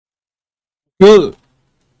Good.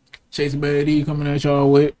 Chase Bad D coming at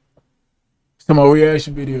y'all with some more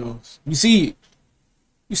reaction videos. You see it.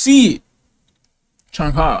 You see it.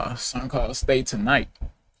 Chung stay tonight.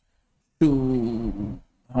 Ooh,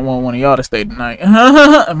 I want one of y'all to stay tonight.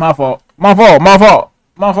 My fault. My fault. My fault.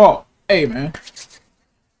 My fault. Hey, man.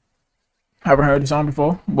 Haven't heard the song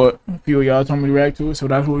before, but a few of y'all told me to react to it, so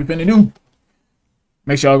that's what we finna do.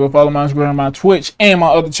 Make sure y'all go follow my Instagram, my Twitch, and my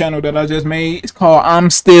other channel that I just made. It's called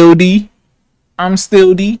I'm Still D. I'm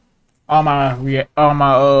Still D. All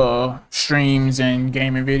my streams and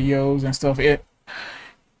gaming videos and stuff.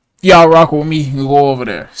 Y'all rock with me and go over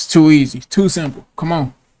there. It's too easy, too simple. Come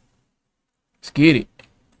on, let's get it.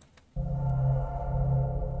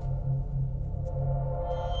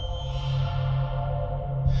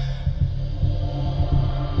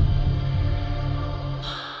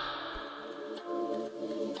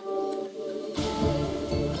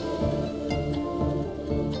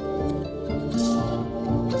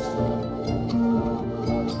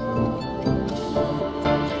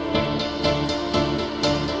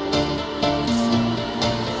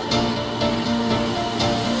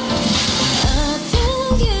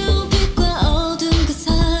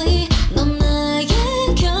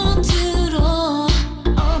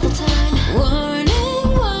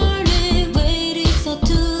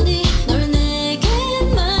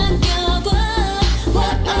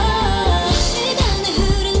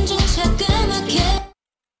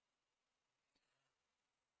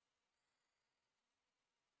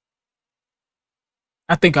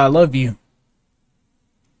 I think I love you.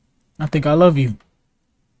 I think I love you.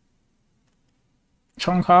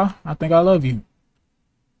 Chung, I think I love you.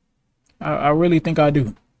 I really think I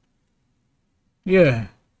do. Yeah,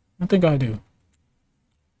 I think I do.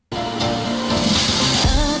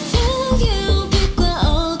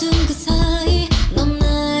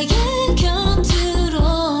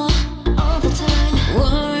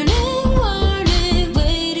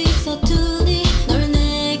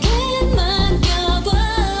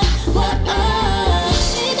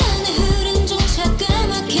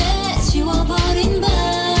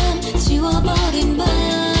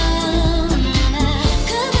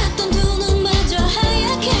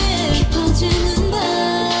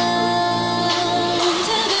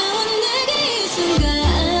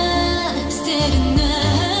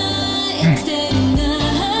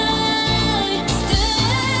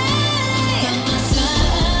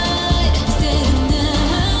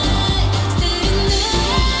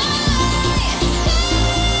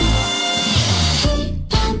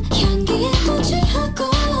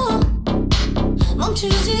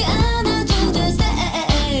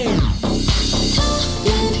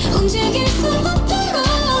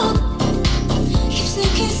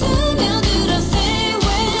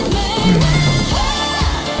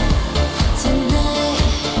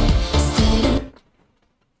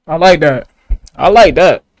 I like that. I like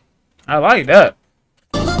that. I like that.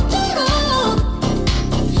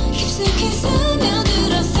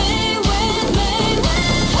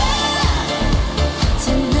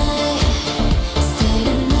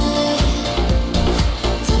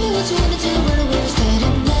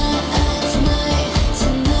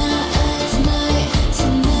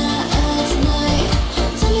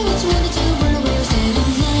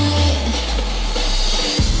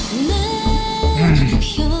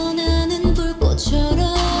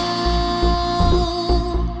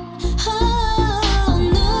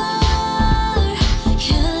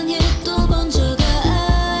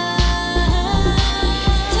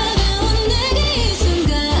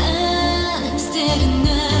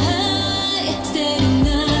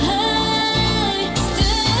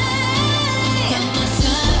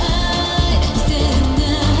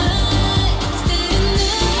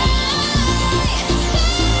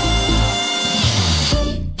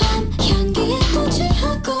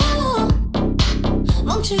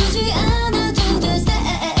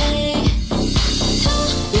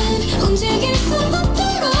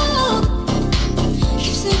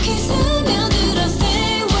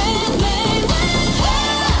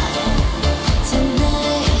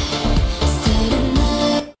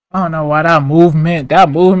 I don't know why that movement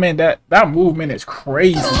is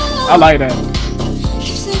crazy. I like that.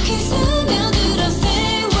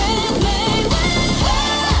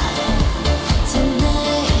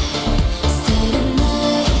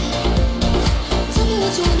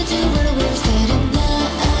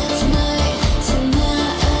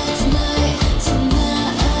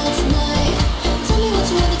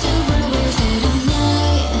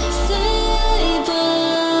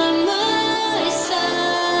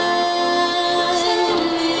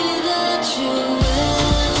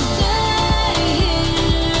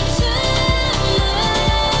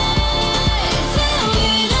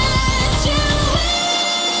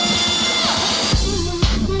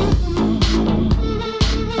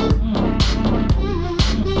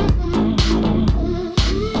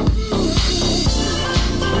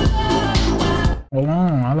 Hold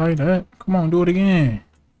on, I like that. Come on, do it again.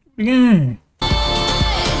 Do it again.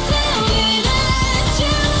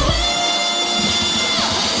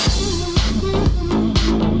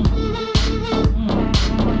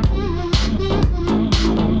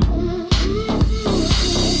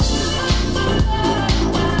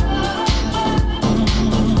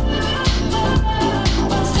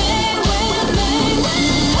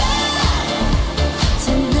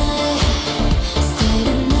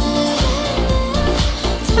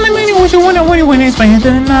 What you wanna when it's spend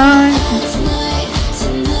the night?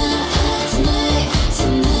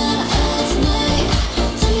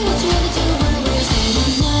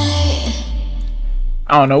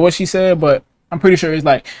 I don't know what she said, but I'm pretty sure it's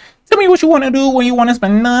like, tell me what you want to do when you want to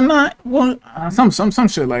spend the night. Well, some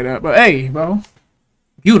shit like that. But hey, bro,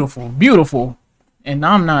 beautiful, beautiful. And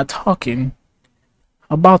I'm not talking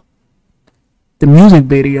about the music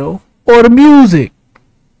video or the music.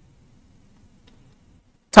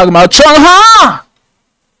 Talking about Chung.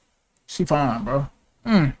 She fine, bro.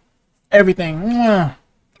 Everything.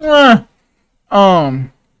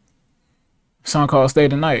 Song called Stay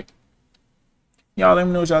the Night. Y'all let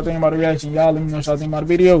me know what y'all think about the reaction. Y'all let me know what y'all think about the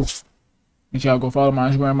video. Make sure y'all go follow my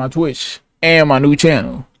Instagram, my Twitch, and my new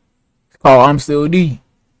channel. It's called I'm Still D.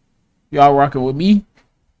 Y'all rocking with me?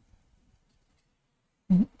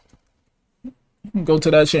 Go to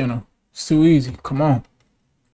that channel. It's too easy. Come on.